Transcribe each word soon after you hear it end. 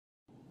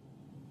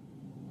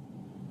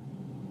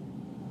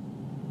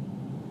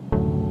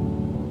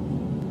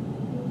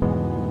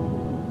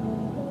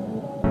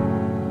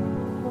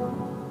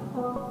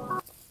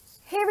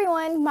Hey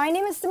everyone, my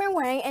name is Simran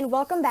Wang and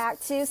welcome back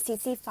to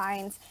CC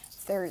Finds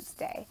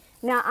Thursday.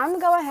 Now I'm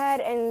going to go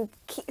ahead and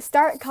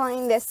start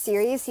calling this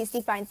series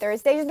CC Find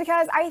Thursday just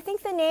because I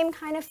think the name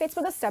kind of fits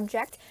with the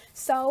subject.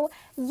 So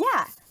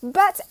yeah,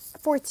 but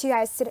for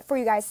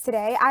you guys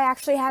today, I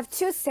actually have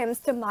two Sims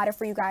to model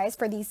for you guys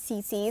for these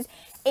CCs.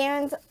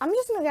 And I'm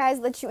just going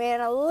to let you in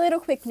a little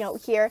quick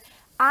note here.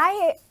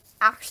 I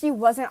actually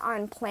wasn't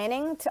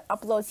planning to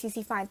upload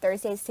CC Find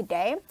Thursdays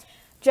today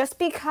just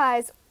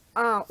because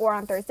or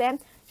on Thursday,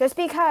 just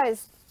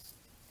because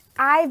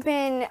I've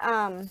been,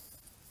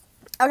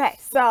 okay,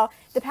 so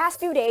the past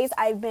few days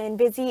I've been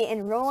busy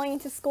enrolling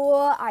into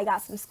school. I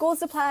got some school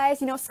supplies,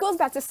 school's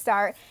about to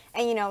start,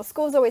 and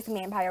school's always the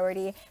main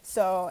priority,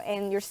 so,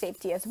 and your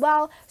safety as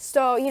well,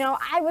 so,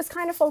 I was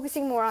kind of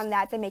focusing more on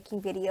that than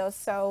making videos,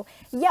 so,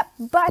 yep,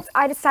 but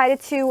I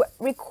decided to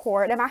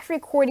record. I'm actually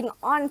recording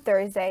on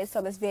Thursday,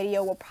 so this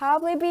video will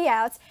probably be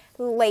out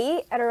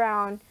late at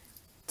around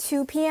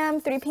 2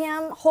 p.m., 3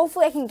 p.m.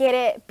 Hopefully I can get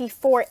it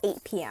before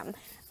 8 p.m.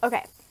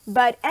 Okay,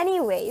 but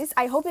anyways,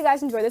 I hope you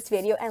guys enjoy this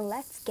video and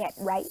let's get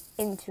right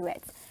into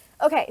it.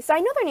 Okay, so I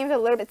know their names are a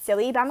little bit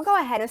silly, but I'm gonna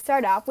go ahead and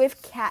start off with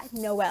Cat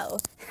Noel.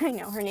 I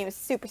know, her name is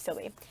super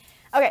silly.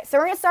 Okay, so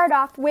we're gonna start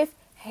off with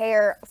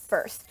hair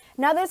first.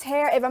 Now this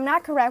hair, if I'm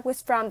not correct,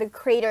 was from the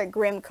creator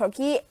Grim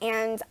Cookie,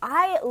 and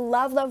I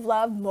love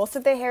most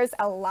of their hairs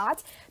a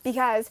lot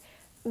because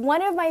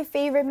one of my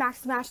favorite Max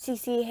Smash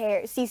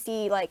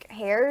CC like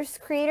hairs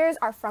creators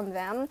are from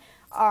them,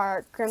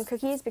 are Grim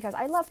Cookies, because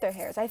I love their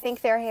hairs. I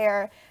think their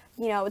hair,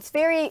 it's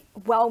very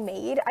well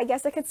made, I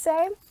guess I could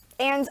say.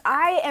 And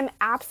I am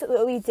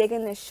absolutely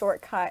digging this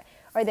shortcut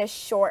or this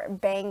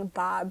short bang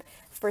bob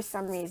for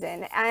some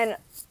reason. And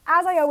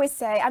as I always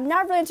say, I'm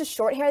not really into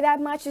short hair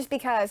that much just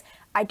because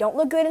I don't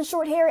look good in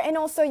short hair, and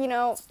also,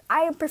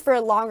 I prefer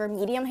longer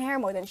medium hair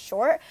more than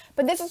short,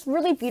 but this is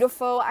really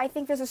beautiful. I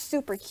think this is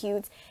super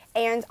cute,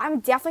 and I'm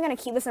definitely going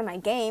to keep this in my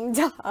game,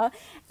 duh.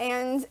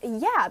 And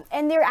yeah,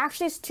 and there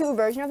actually is two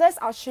versions of this.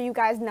 I'll show you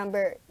guys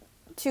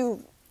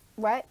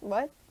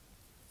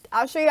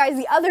I'll show you guys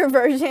the other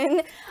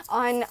version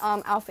on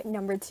outfit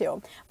number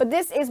 2. But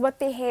this is what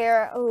the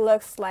hair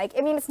looks like.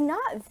 I mean, it's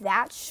not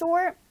that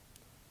short,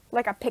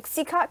 like a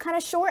pixie cut kind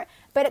of short,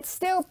 but it's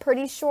still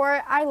pretty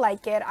short. I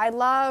like it. I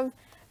love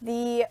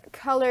the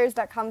colors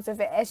that comes with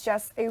it. It's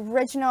just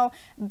original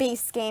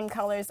base game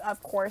colors,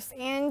 of course.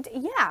 And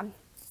yeah.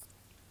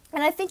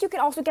 And I think you can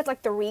also get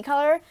like the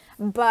recolor,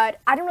 but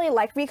I don't really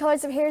like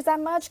recolors of hairs that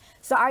much,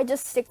 so I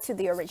just stick to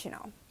the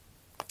original.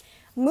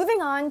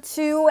 Moving on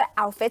to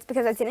outfits,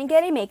 because I didn't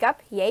get any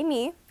makeup. Yay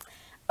me.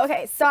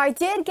 Okay, so I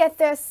did get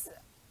this,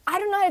 I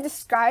don't know how to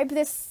describe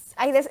this.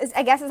 I guess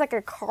it's like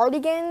a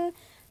cardigan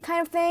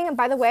kind of thing.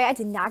 By the way, I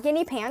did not get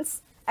any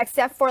pants,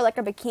 except for like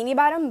a bikini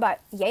bottom, but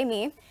yay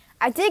me.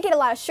 I did get a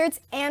lot of shirts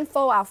and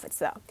faux outfits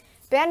though.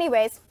 But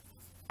anyways,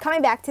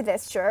 coming back to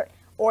this shirt,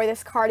 or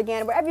this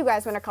cardigan, whatever you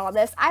guys want to call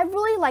this, I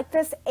really like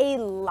this a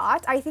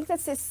lot. I think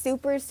this is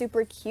super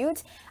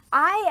cute.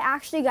 I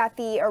actually got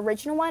the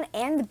original one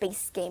and the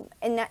base game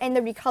and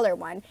the recolor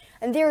one,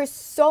 and there is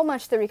so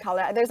much to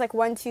recolor. There's like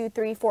 1, 2,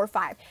 3, 4,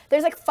 5.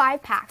 There's like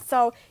 5 packs.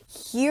 So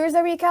here's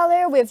a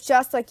recolor with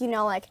just like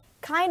like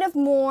kind of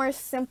more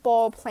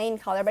simple plain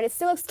color, but it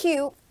still looks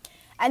cute.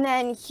 And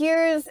then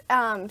here's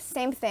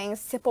same thing,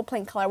 simple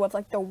plain color with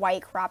like the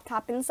white crop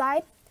top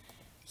inside.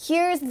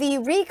 Here's the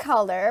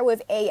recolor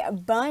with a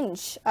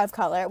bunch of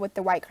color with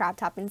the white crop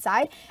top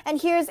inside.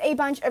 And here's a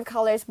bunch of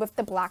colors with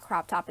the black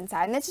crop top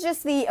inside. And this is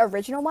just the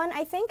original one,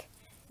 I think.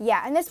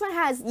 Yeah, and this one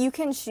has, you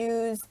can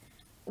choose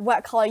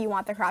what color you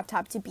want the crop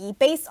top to be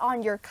based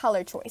on your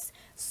color choice.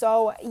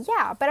 So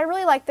yeah, but I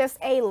really like this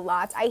a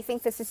lot. I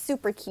think this is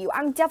super cute.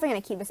 I'm definitely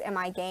going to keep this in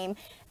my game.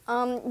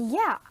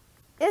 Yeah,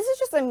 this is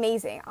just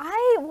amazing.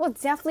 I will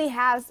definitely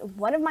have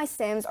one of my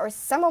Sims or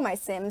some of my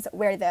Sims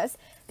wear this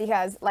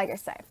because, like I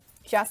said,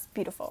 just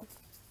beautiful.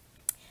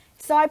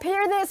 So I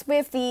pair this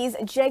with these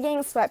jegging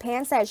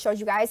sweatpants that I showed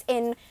you guys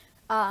in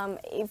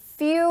a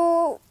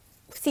few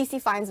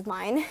CC finds of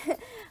mine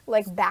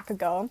like back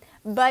ago.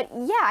 But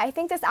yeah, I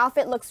think this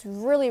outfit looks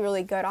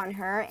really good on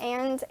her.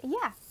 And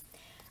yeah,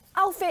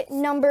 outfit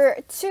number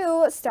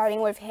 2,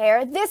 starting with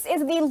hair. This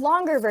is the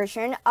longer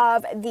version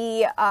of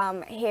the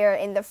hair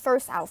in the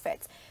first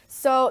outfit.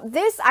 So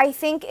this, I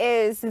think,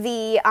 is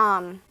the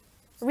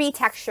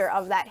retexture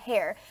of that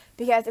hair,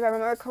 because if I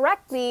remember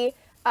correctly,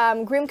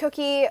 Grim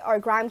Cookie or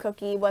Grime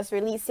Cookie was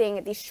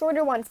releasing the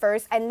shorter one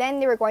first, and then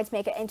they were going to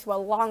make it into a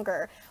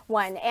longer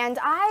one, and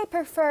I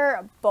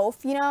prefer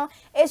both.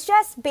 It's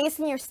just based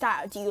on your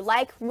style. Do you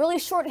like really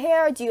short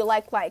hair? Do you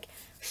like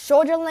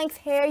shoulder length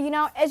hair?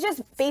 It's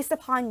just based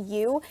upon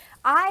you.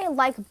 I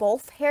like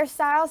both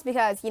hairstyles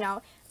because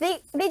they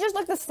just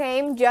look the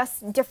same,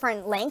 just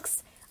different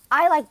lengths.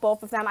 I like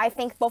both of them. I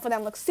think both of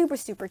them look super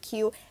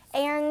cute.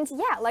 And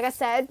yeah, like I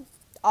said,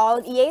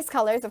 all EA's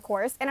colors, of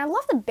course. And I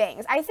love the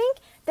bangs. I think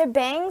the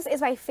bangs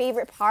is my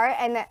favorite part.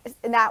 And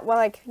that well,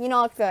 like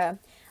the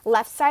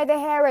left side of the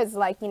hair is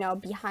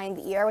behind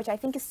the ear, which I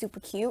think is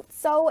super cute.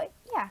 So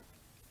yeah.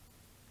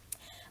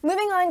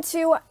 Moving on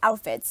to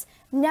outfits.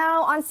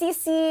 Now on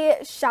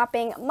CC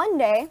Shopping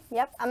Monday,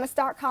 yep, I'm gonna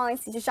start calling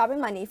CC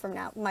Shopping Monday from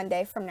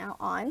now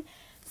on.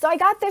 So I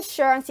got this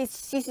shirt on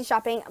CC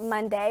Shopping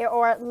Monday,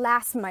 or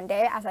last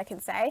Monday, as I can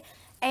say,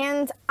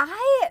 and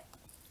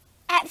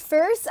at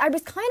first, I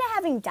was kind of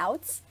having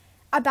doubts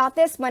about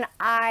this when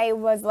I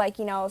was like,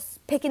 you know,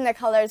 picking the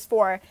colors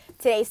for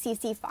today's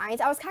CC finds.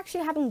 I was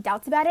actually having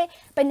doubts about it,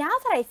 but now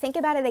that I think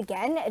about it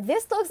again,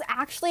 this looks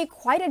actually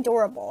quite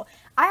adorable.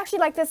 I actually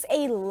like this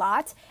a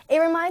lot. It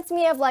reminds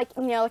me of like,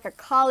 you know, like a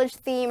college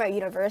theme or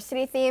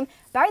university theme.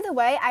 By the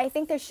way, I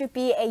think there should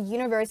be a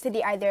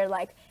university either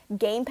like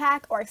game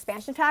pack or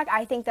expansion pack.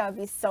 I think that would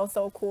be so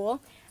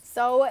cool.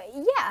 So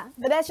yeah,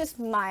 but that's just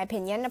my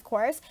opinion, of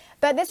course.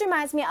 But this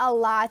reminds me a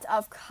lot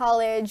of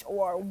college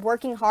or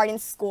working hard in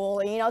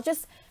school, you know,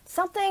 just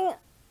something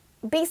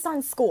based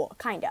on school,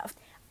 kind of.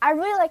 I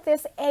really like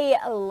this a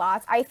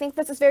lot. I think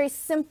this is very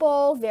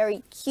simple,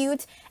 very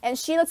cute, and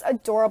she looks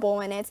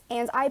adorable in it.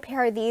 And I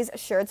pair these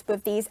shirts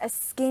with these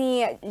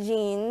skinny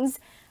jeans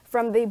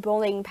from the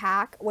bowling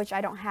pack, which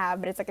I don't have,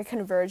 but it's like a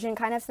conversion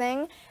kind of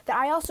thing that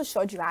I also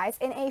showed you guys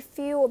in a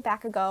few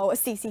back ago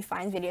CC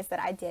Finds videos that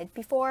I did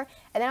before.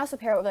 And then I also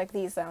pair it with like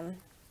these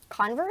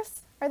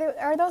Converse.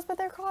 Are those what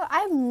they're called?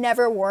 I've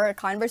never worn a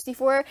Converse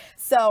before,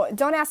 so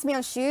don't ask me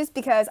on shoes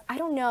because I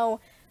don't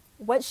know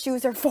what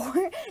shoes are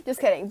for.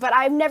 Just kidding. But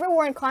I've never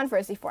worn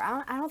Converse before.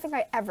 I don't think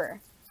I ever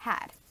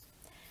had.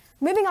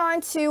 Moving on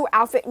to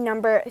outfit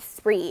number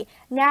 3.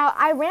 Now,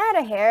 I ran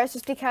out of hairs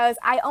just because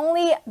I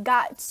only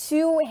got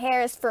 2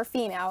 hairs for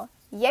female.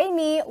 Yay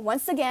me,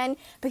 once again,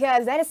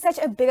 because that is such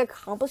a big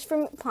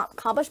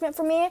accomplishment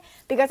for me,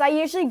 because I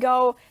usually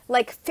go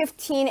like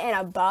 15 and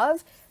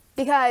above,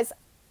 because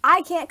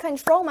I can't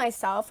control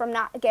myself from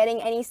not getting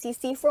any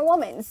CC for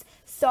women's.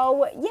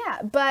 So,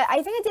 yeah, but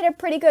I think I did a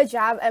pretty good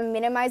job of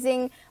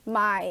minimizing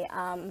my,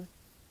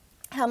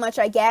 how much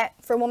I get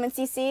for women's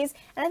CCs,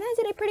 and I think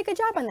I did a pretty good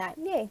job on that.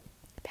 Yay.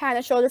 Pat on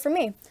the shoulder for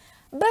me.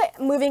 But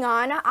moving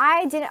on, like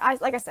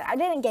I said, I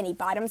didn't get any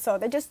bottoms, so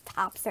they're just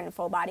tops and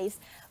full bodies.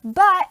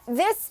 But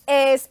this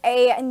is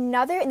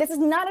this is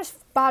not a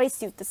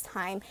bodysuit this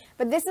time,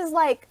 but this is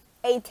like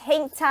a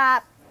tank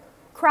top,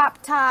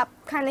 crop top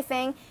kind of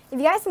thing. If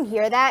you guys can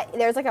hear that,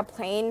 there's like a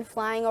plane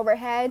flying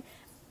overhead.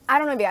 I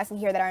don't know if you guys can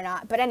hear that or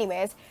not, but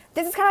anyways,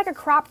 this is kind of like a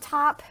crop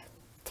top,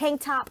 tank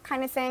top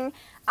kind of thing.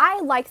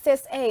 I like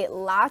this a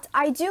lot.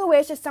 I do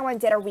wish that someone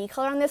did a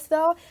recolor on this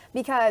though,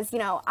 because, you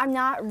know, I'm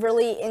not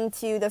really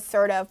into the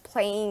sort of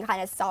plain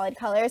kind of solid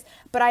colors,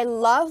 but I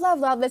love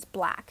this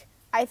black.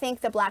 I think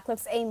the black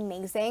looks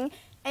amazing.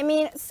 I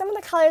mean, some of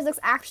the colors looks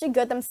actually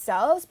good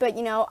themselves, but,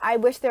 you know, I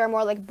wish there were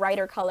more like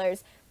brighter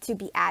colors to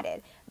be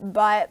added.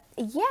 But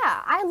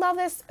yeah, I love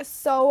this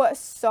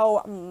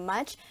so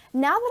much.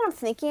 Now that I'm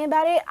thinking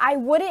about it, I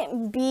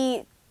wouldn't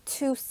be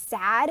too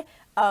sad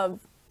of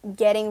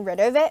getting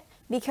rid of it,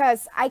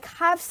 because I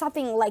have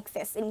something like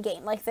this in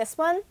game, like this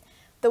one,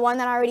 the one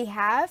that I already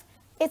have.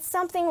 It's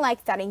something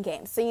like that in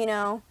game, so you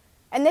know,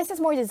 and this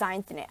is more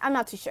designed than it. I'm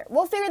not too sure.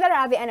 We'll figure that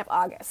out at the end of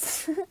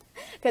August,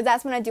 because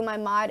that's when I do my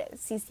mod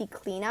CC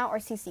clean out, or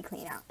CC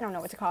clean out. I don't know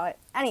what to call it.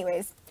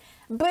 Anyways,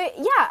 but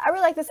yeah, I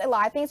really like this a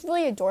lot. I think it's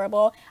really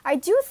adorable. I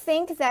do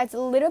think that it's a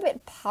little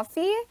bit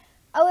puffy,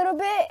 a little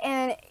bit,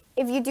 and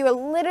if you do a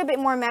little bit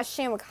more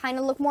meshing, it would kind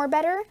of look more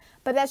better,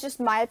 but that's just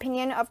my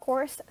opinion, of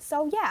course.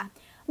 So yeah.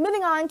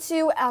 Moving on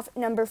to outfit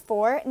number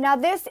 4. Now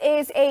this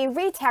is a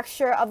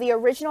retexture of the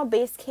original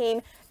base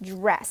game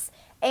dress,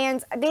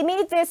 and they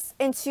made this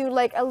into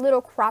like a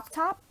little crop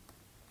top,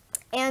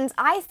 and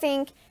I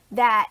think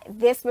that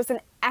this was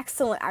an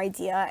excellent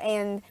idea,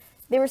 and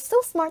they were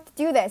so smart to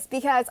do this,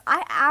 because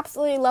I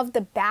absolutely love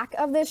the back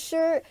of this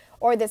shirt,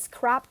 or this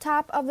crop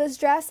top of this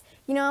dress,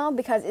 you know,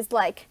 because it's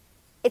like,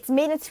 it's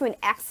made into an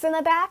X in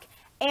the back.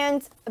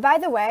 And by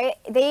the way,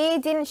 they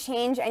didn't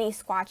change any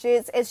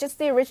swatches. It's just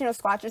the original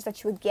swatches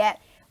that you would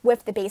get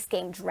with the base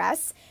game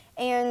dress.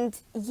 And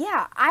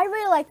yeah, I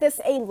really like this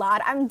a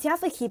lot. I'm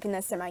definitely keeping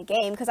this in my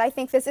game because I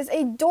think this is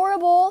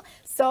adorable.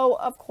 So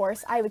of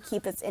course I would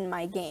keep this in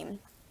my game.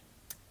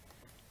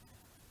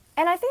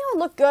 And I think it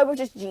would look good with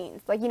just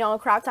jeans. Like, you know, a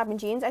crop top and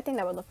jeans, I think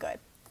that would look good.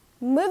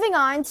 Moving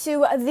on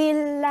to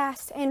the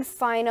last and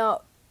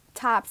final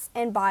tops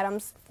and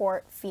bottoms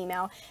for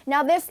female.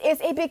 Now this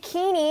is a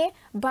bikini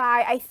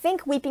by, I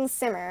think, Weeping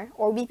Simmer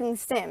or Weeping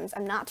Sims.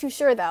 I'm not too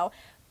sure though,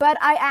 but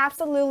I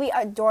absolutely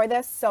adore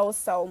this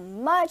so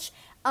much.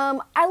 I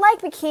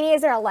like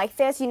bikinis that are like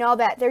this, you know,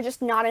 that they're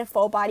just not in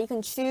full body. You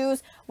can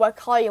choose what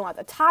color you want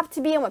the top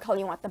to be and what color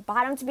you want the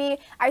bottom to be.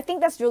 I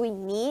think that's really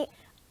neat.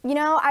 You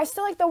know, I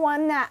still like the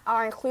one that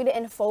are included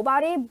in full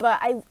body, but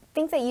I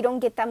think that you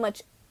don't get that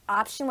much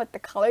option with the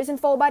colors in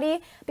full body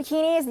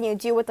bikinis and you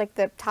do with like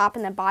the top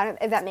and the bottom,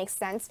 if that makes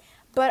sense.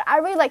 But I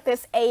really like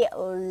this a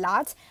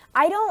lot.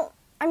 I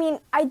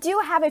do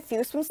have a few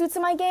swimsuits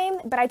in my game,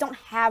 but I don't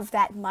have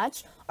that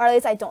much, or at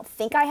least I don't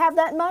think I have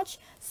that much.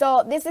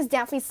 So this is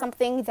definitely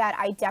something that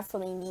I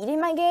definitely need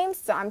in my game.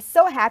 So I'm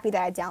so happy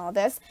that I downloaded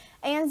this.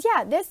 And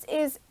yeah, this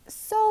is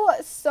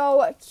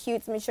so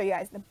cute. Let me show you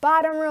guys the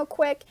bottom real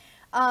quick.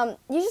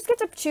 You just get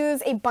to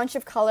choose a bunch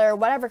of color,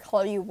 whatever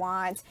color you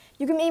want.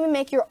 You can even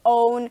make your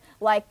own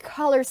like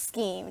color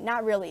scheme.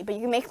 Not really, but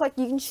you can make like,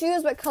 you can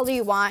choose what color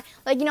you want.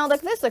 Like, you know,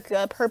 like this look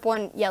good, purple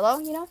and yellow,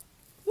 you know?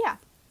 Yeah.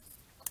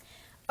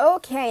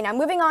 Okay, now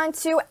moving on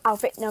to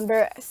outfit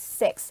number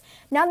 6.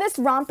 Now this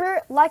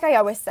romper, like I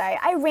always say,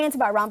 I rant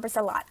about rompers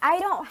a lot. I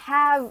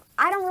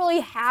don't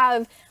really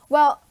have,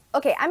 well,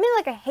 okay, I'm in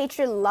like a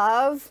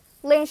hatred-love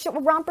relationship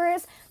with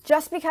rompers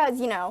just because,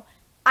 you know,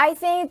 I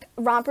think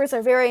rompers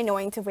are very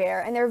annoying to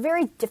wear and they're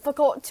very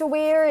difficult to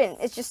wear and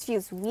it just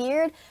feels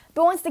weird.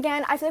 But once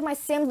again, I feel like my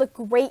Sims look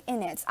great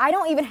in it. I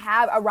don't even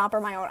have a romper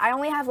of my own. I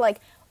only have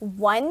like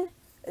one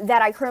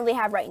that I currently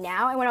have right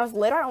now, and when I was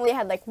little I only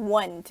had like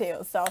one too.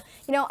 So,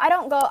 you know, I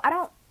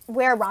don't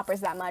wear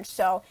rompers that much,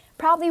 so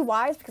probably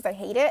wise because I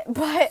hate it,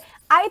 but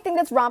I think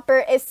this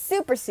romper is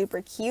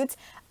super cute.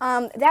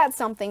 That's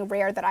something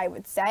rare that I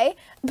would say,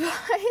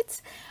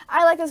 but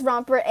I like this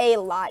romper a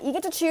lot. You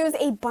get to choose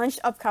a bunch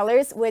of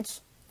colors, which,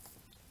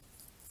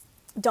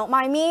 don't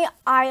mind me,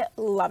 I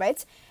love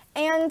it.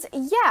 And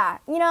yeah,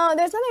 you know,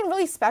 there's nothing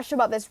really special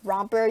about this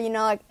romper, you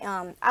know, like,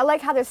 I like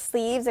how the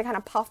sleeves are kind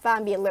of puff out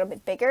and be a little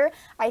bit bigger.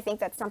 I think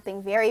that's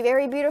something very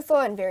beautiful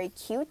and very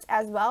cute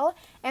as well.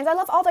 And I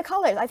love all the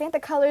colors. I think the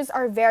colors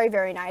are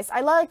very nice.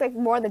 I like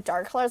more of the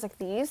dark colors like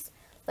these,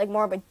 like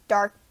more of a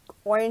dark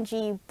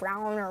orangey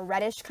brown or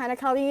reddish kind of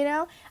color, you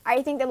know.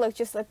 I think they look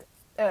just like,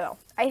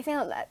 I think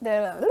that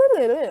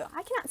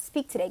I cannot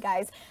speak today,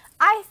 guys.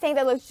 I think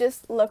that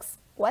looks,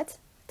 what?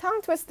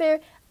 Tongue twister.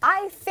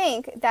 I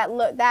think that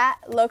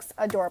looks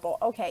adorable.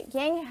 Okay,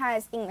 Yang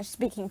has English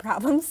speaking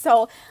problems,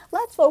 so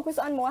let's focus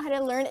on more how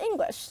to learn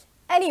English.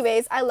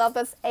 Anyways, I love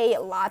this a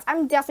lot.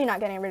 I'm definitely not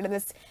getting rid of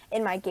this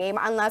in my game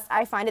unless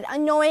I find it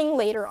annoying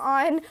later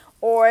on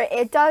or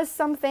it does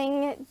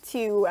something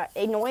to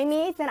annoy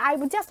me, then I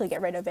would definitely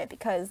get rid of it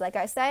because, like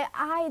I say,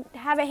 I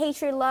have a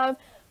hatred-love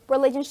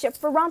relationship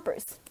for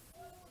rompers.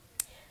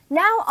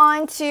 Now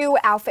on to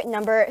outfit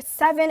number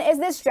 7 is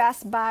this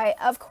dress by,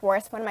 of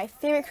course, one of my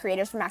favorite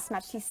creators from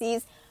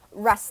MathsMatchTC's,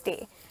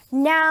 Rusty.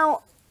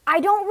 Now,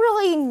 I don't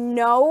really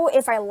know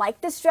if I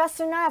like this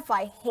dress or not, if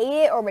I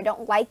hate it or I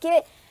don't like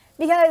it,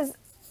 because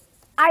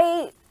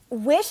I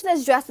wish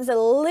this dress was a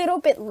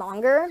little bit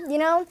longer, you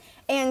know,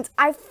 and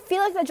I feel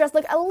like the dress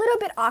looked a little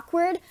bit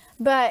awkward,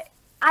 but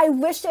I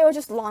wish they were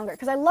just longer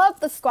because I love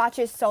the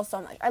swatches so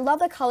much. I love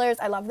the colors.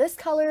 I love this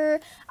color.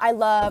 I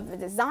love the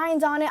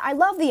designs on it. I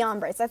love the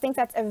ombres. I think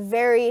that's a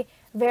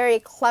very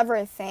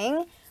clever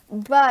thing.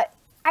 But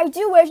I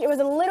do wish it was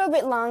a little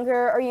bit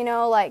longer or, you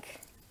know,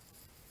 like,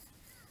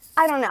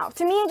 I don't know.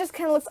 To me, it just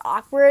kind of looks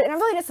awkward. And I'm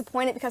really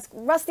disappointed because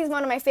Rusty's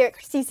one of my favorite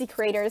CC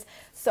creators.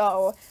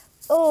 So,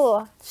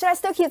 should I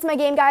still keep it in my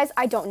game, guys?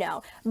 I don't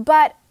know.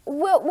 But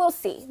we'll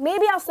see.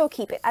 Maybe I'll still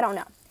keep it. I don't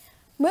know.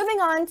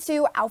 Moving on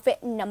to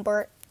outfit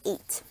number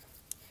 8.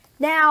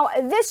 Now,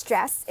 this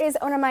dress is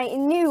one of my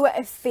new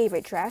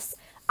favorite dress.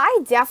 I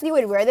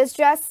definitely would wear this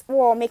dress,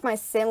 or make my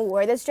sim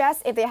wear this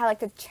dress if they had like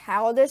the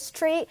childish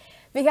trait,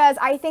 because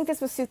I think this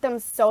would suit them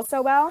so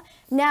well.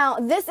 Now,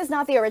 this is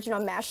not the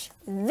original mesh.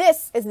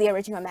 This is the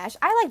original mesh.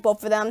 I like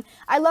both of them.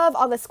 I love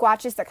all the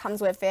swatches that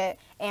comes with it,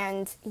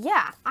 and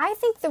yeah, I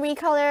think the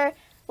recolor,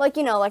 like,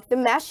 you know, like the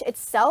mesh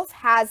itself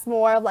has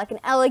more of like an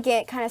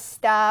elegant kind of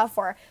stuff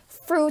or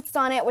fruits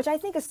on it, which I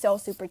think is so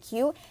super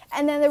cute.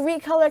 And then the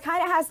recolor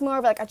kind of has more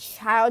of like a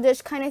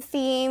childish kind of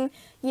theme,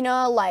 you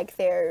know, like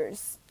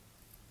there's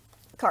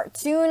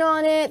cartoon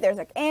on it, there's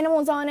like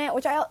animals on it,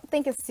 which I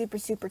think is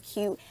super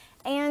cute.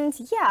 And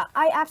yeah,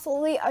 I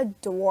absolutely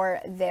adore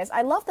this.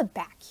 I love the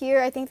back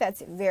here. I think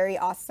that's very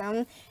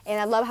awesome. And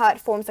I love how it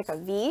forms like a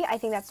V. I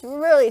think that's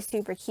really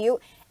super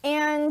cute.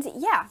 And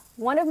yeah,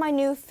 one of my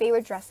new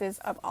favorite dresses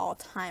of all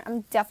time.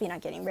 I'm definitely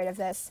not getting rid of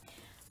this.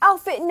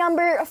 Outfit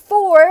number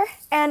 4,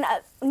 and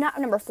not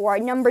number 4,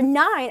 number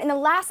 9, and the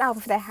last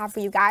outfit that I have for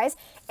you guys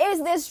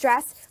is this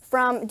dress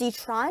from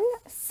Detron.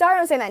 Sorry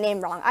I'm saying that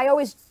name wrong. I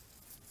always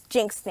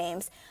jinx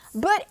names.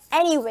 But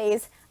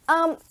anyways,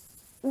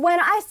 when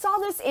I saw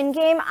this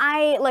in-game,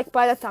 like,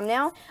 by the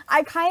thumbnail,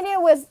 I kind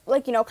of was,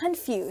 like, you know,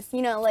 confused.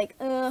 You know, like,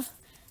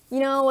 you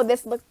know, will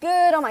this look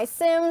good on my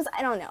Sims?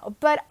 I don't know.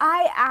 But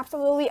I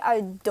absolutely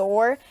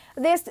adore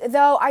this,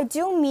 though I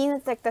do mean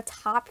that, like, the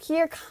top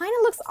here kind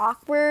of looks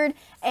awkward.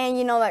 And,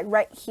 you know, like,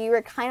 right here,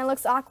 it kind of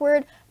looks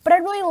awkward. But I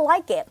really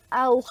like it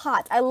a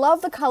lot. I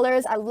love the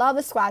colors. I love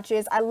the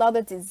swatches. I love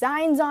the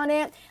designs on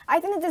it. I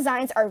think the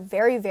designs are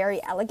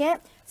very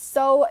elegant.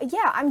 So,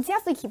 yeah, I'm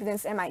definitely keeping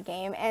this in my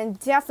game and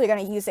definitely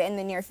going to use it in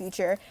the near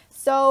future.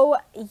 So,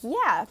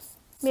 yeah,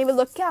 maybe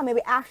look out.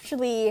 Maybe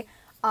actually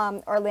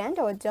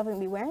Orlando would definitely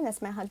be wearing this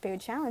My Hunt Baby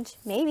Challenge.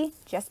 Maybe.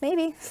 Just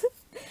maybe.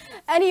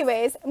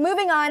 Anyways,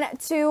 moving on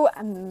to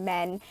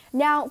men.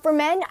 Now, for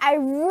men, I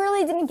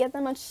really didn't get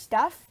that much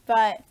stuff,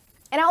 but...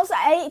 And also,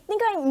 I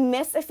think I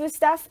missed a few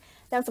stuff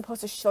that I'm supposed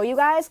to show you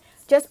guys,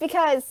 just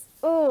because,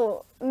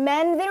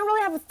 men, they don't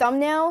really have a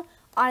thumbnail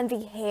on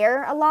the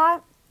hair a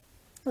lot.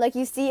 Like,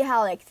 you see how,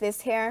 like, this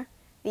hair,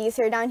 these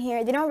hair down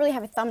here, they don't really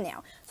have a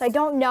thumbnail. So I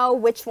don't know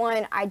which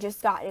one I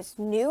just got is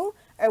new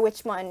or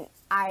which one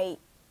I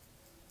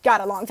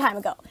got a long time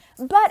ago.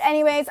 But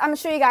anyways, I'm gonna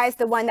show you guys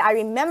the one that I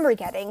remember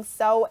getting.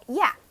 So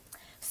yeah.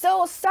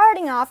 So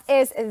starting off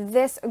is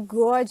this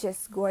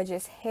gorgeous,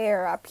 gorgeous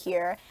hair up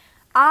here.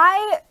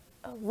 I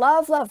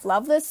love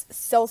this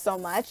so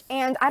much,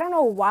 and I don't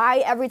know why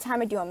every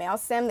time I do a male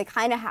sim they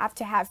kind of have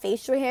to have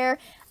facial hair.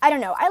 I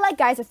don't know, I like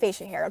guys with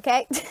facial hair,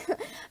 okay?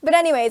 But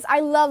anyways, I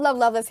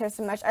love this hair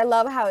so much. I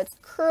love how it's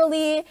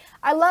curly.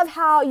 I love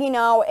how, you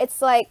know,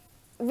 it's like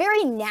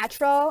very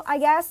natural, I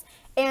guess,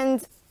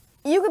 and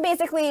you could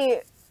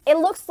basically, it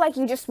looks like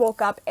you just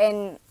woke up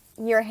and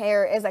your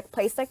hair is like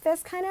placed like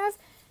this, kind of.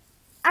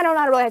 I don't know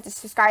how to really have to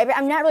describe it.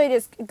 I'm not really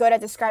just good at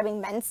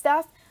describing men's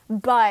stuff,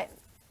 but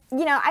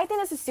you know, I think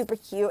this is super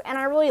cute, and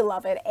I really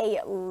love it a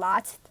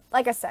lot.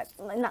 Like I said,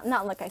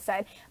 not like I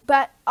said,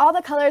 but all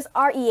the colors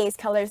are EA's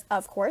colors,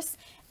 of course.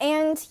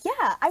 And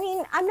yeah, I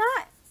mean, I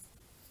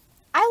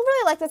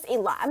really like this a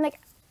lot. I'm like,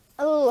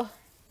 oh,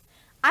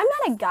 I'm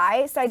not a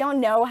guy, so I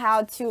don't know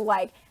how to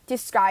like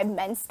describe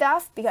men's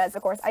stuff, because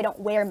of course I don't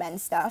wear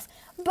men's stuff,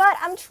 but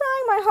I'm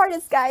trying my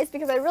hardest, guys,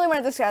 because I really want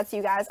to describe it to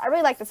you guys. I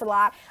really like this a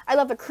lot. I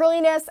love the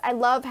curliness. I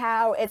love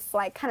how it's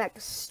like kind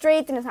of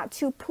straight and it's not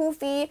too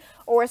poofy,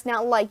 or it's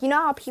not like, you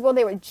know how people,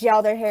 they would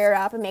gel their hair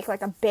up and make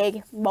like a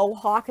big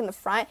mohawk in the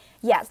front?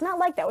 Yeah, it's not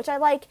like that, which I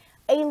like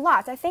a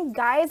lot. I think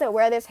guys that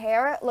wear this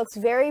hair looks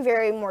very,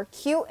 very more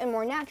cute and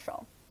more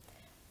natural.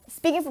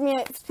 Speaking from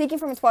a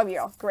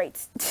 12-year-old,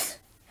 great.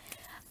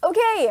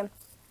 Okay.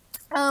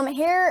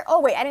 Here, oh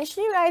wait, I didn't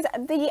show you guys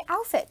the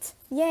outfit.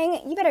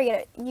 Yang, you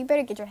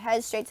better get your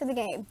head straight to the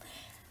game.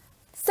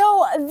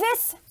 So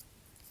this,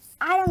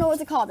 I don't know what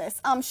to call this,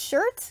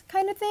 shirt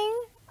kind of thing.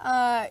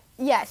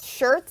 Yes,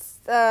 shirts,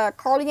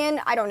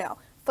 cardigan, I don't know.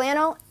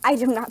 Flannel,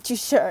 I'm not too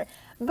sure.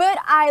 But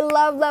I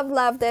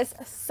love this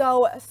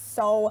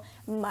so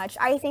much.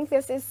 I think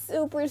this is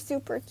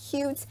super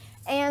cute,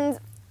 and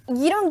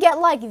you don't get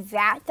like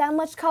that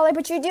much color,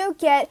 but you do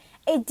get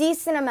a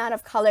decent amount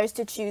of colors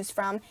to choose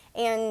from.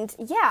 And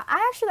yeah,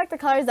 I actually like the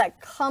colors that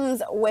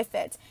comes with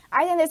it.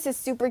 I think this is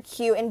super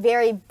cute and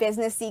very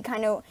businessy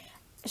kind of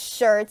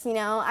shirt, you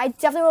know. I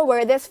definitely will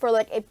wear this for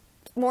like a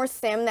more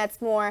sim that's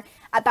more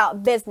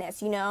about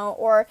business, you know,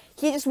 or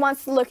he just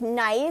wants to look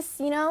nice,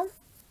 you know.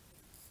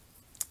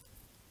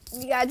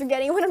 You guys are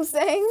getting what I'm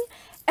saying?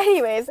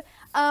 Anyways,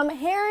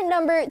 hair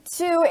number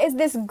 2 is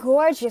this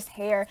gorgeous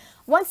hair.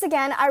 Once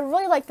again, I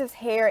really like this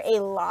hair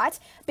a lot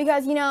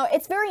because, you know,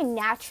 it's very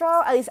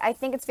natural. At least I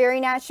think it's very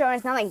natural, and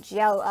it's not like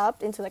gel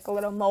up into like a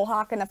little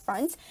mohawk in the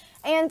front.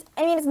 And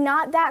I mean, it's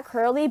not that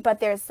curly, but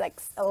there's like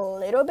a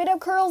little bit of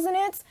curls in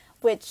it,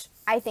 which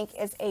I think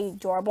is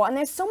adorable. And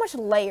there's so much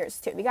layers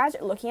too. If you guys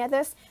are looking at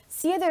this,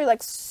 see there's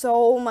like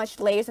so much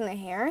layers in the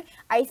hair.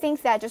 I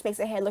think that just makes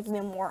the hair look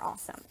even more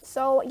awesome.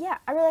 So yeah,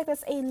 I really like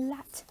this a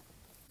lot.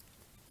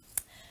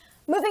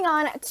 Moving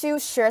on to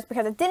shirts,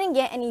 because it didn't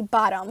get any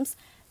bottoms.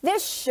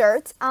 This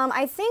shirt,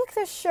 I think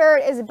the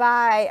shirt is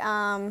by,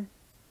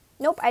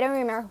 nope, I don't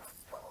remember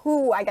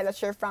who I got the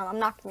shirt from. I'm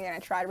not going to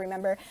try to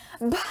remember,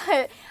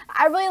 but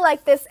I really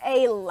like this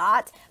a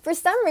lot. For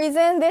some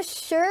reason, this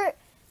shirt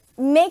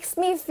makes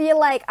me feel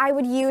like I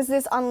would use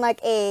this on like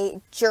a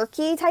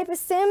jerky type of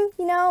sim,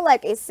 you know,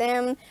 like a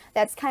sim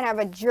that's kind of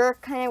a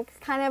jerk kind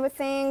of a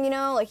thing, you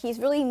know, like he's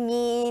really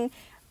mean,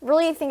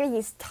 really think that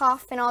he's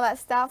tough and all that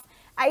stuff.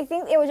 I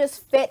think it would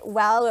just fit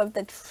well with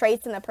the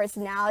traits and the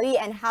personality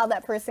and how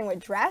that person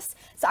would dress.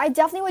 So I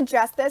definitely would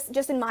dress this,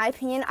 just in my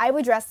opinion, I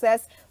would dress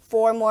this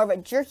for more of a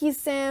jerky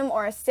sim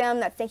or a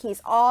sim that think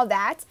he's all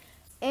that.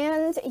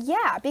 And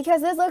yeah,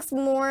 because this looks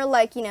more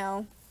like, you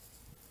know,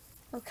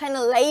 kind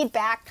of laid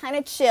back, kind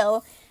of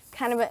chill,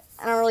 kind of a,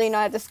 I don't really know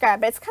how to describe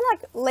it, but it's kind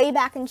of like laid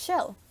back and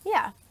chill.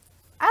 Yeah,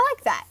 I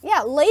like that.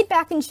 Yeah, laid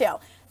back and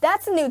chill.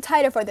 That's a new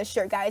title for this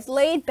shirt, guys.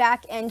 Laid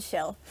back and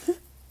chill.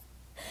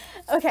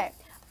 Okay.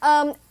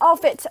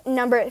 Outfit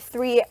number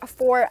 3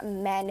 for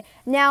men.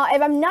 Now,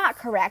 if I'm not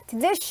correct,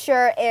 this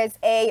shirt is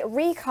a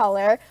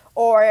recolor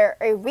or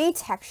a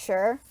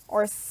retexture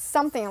or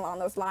something along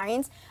those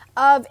lines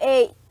of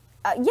a,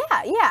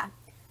 yeah.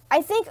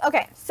 I think,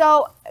 okay,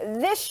 so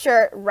this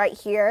shirt right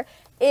here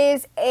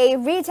is a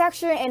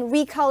retexture and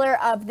recolor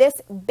of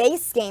this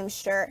base game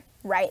shirt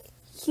right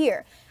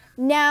here.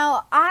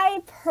 Now,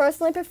 I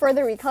personally prefer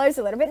the recolors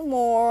a little bit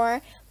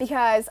more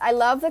because I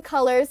love the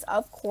colors,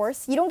 of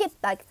course. You don't get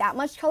like that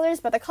much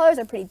colors, but the colors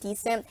are pretty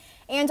decent.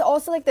 And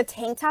also like the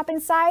tank top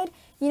inside,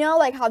 you know,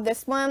 like how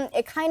this one,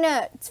 it's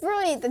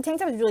really, the tank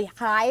top is really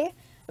high,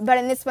 but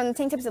in this one, the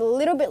tank top is a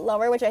little bit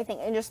lower, which I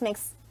think it just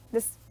makes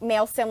this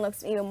male sim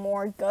looks even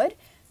more good.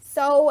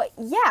 So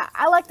yeah,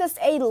 I like this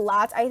a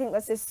lot. I think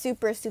this is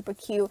super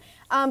cute.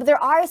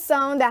 There are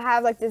some that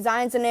have like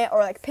designs in it or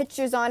like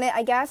pictures on it,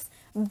 I guess,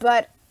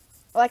 but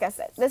like I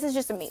said, this is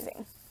just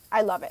amazing.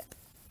 I love it.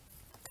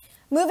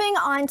 Moving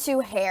on to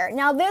hair.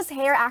 Now this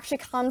hair actually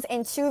comes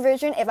in 2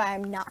 versions, if I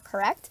am not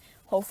correct.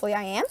 Hopefully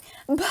I am.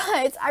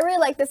 But I really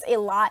like this a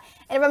lot.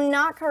 And if I'm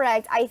not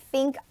correct, I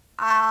think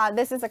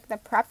this is like the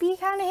preppy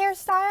kind of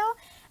hairstyle.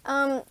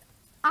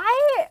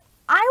 I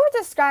would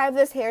describe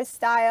this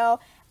hairstyle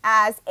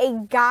as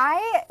a guy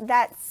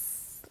that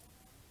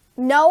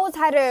knows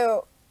how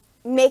to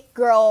make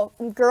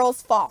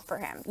girls fall for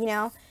him, you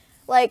know?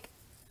 Like,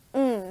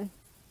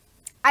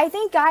 I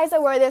think guys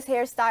that wear this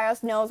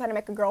hairstyle knows how to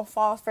make a girl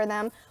fall for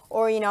them,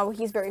 or, you know,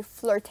 he's very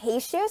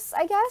flirtatious,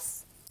 I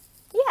guess.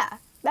 Yeah,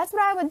 that's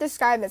what I would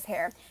describe this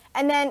hair.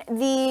 And then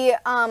the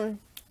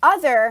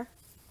other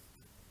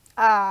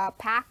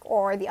pack,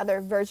 or the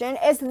other version,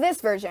 is this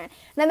version.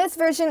 Now this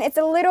version, it's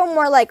a little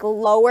more like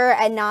lower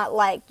and not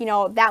like, you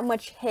know, that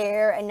much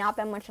hair and not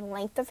that much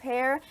length of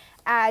hair.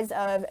 As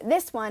of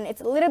this one,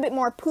 it's a little bit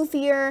more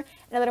poofier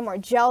and a little more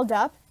gelled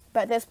up,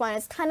 but this one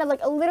is kind of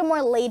like a little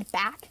more laid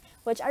back,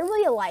 which I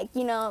really like.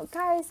 You know,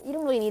 guys, you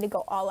don't really need to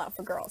go all out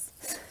for girls.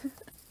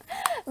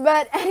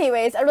 But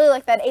anyways, I really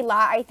like that a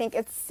lot. I think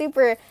it's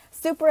super,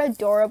 super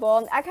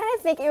adorable. I kind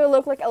of think it would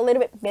look like a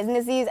little bit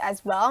businessy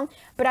as well,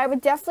 but I would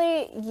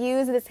definitely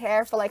use this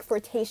hair for like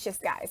flirtatious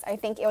guys. I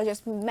think it will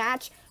just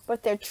match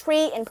with their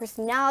trait and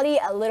personality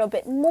a little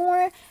bit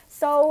more.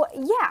 So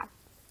yeah.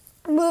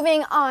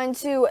 Moving on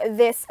to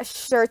this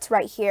shirt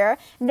right here.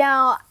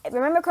 Now, if I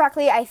remember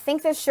correctly, I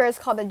think this shirt is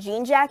called a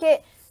jean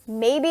jacket.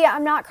 Maybe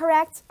I'm not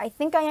correct. I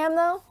think I am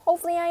though.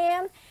 Hopefully I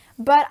am.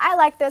 But I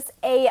like this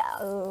a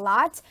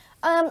lot.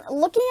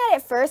 Looking at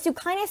it first, you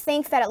kind of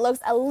think that it looks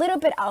a little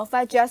bit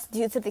alpha just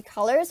due to the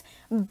colors.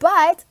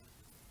 But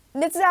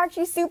this is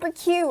actually super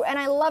cute and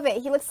I love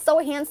it. He looks so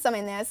handsome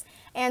in this.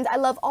 And I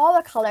love all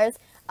the colors.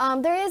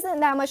 There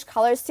isn't that much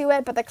colors to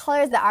it, but the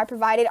colors that are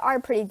provided are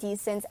pretty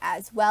decent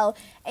as well.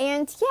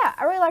 And yeah,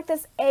 I really like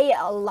this a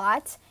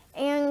lot.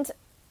 And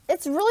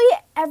it's really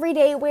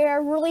everyday wear,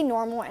 really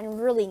normal,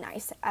 and really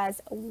nice as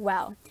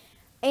well.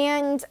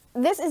 And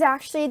this is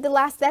actually the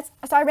last, so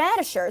I ran out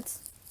of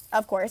shirts,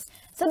 of course.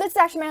 So this is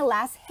actually my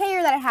last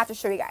hair that I have to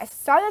show you guys.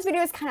 Sorry this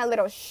video is kind of a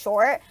little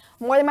short,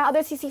 more than my other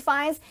CC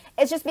finds.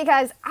 It's just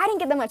because I didn't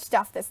get that much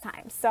stuff this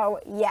time. So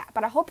yeah,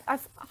 but I hope, I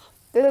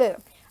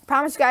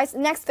promise you guys,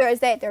 next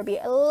Thursday, there'll be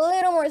a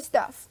little more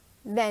stuff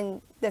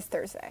than this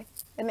Thursday.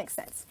 It makes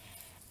sense.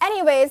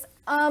 Anyways,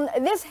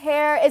 this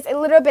hair is a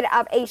little bit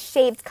of a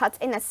shaved cut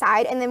in the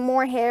side and then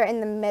more hair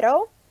in the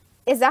middle.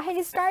 Is that how you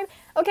describe?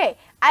 Okay,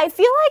 I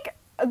feel like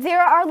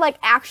there are like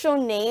actual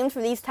names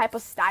for these type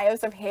of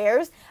styles of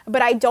hairs,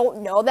 but I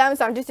don't know them,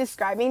 so I'm just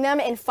describing them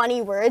in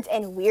funny words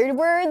and weird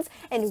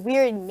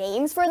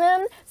names for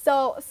them.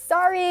 So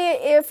sorry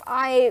if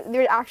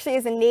there actually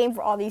is a name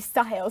for all these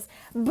styles,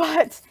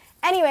 but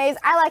anyways,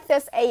 I like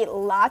this a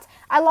lot.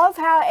 I love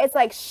how it's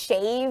like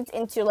shaved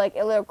into like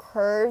a little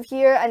curve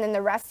here, and then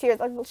the rest here is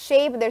like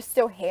shaved, but there's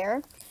still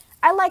hair.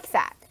 I like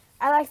that.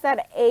 I like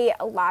that a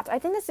lot. I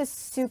think this is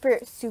super,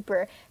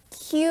 super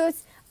cute.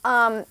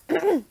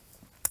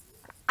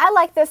 I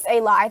like this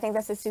a lot. I think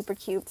this is super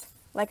cute,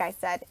 like I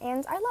said,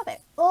 and I love it.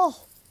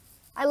 Oh,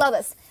 I love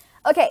this.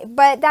 Okay,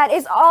 but that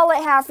is all I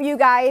have for you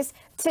guys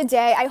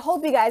today. I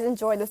hope you guys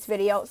enjoyed this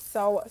video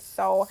so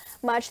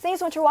much. Thanks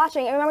so much for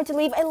watching, and remember to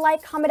leave a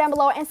like, comment down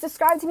below, and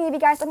subscribe to me if you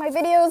guys like my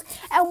videos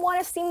and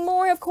want to see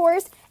more, of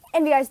course.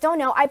 And if you guys don't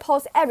know, I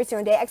post every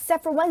single day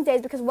except for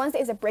Wednesdays, because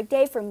Wednesday is a break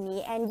day for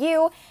me and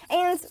you.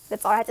 And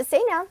that's all I have to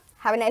say now.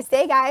 Have a nice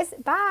day, guys.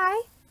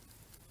 Bye.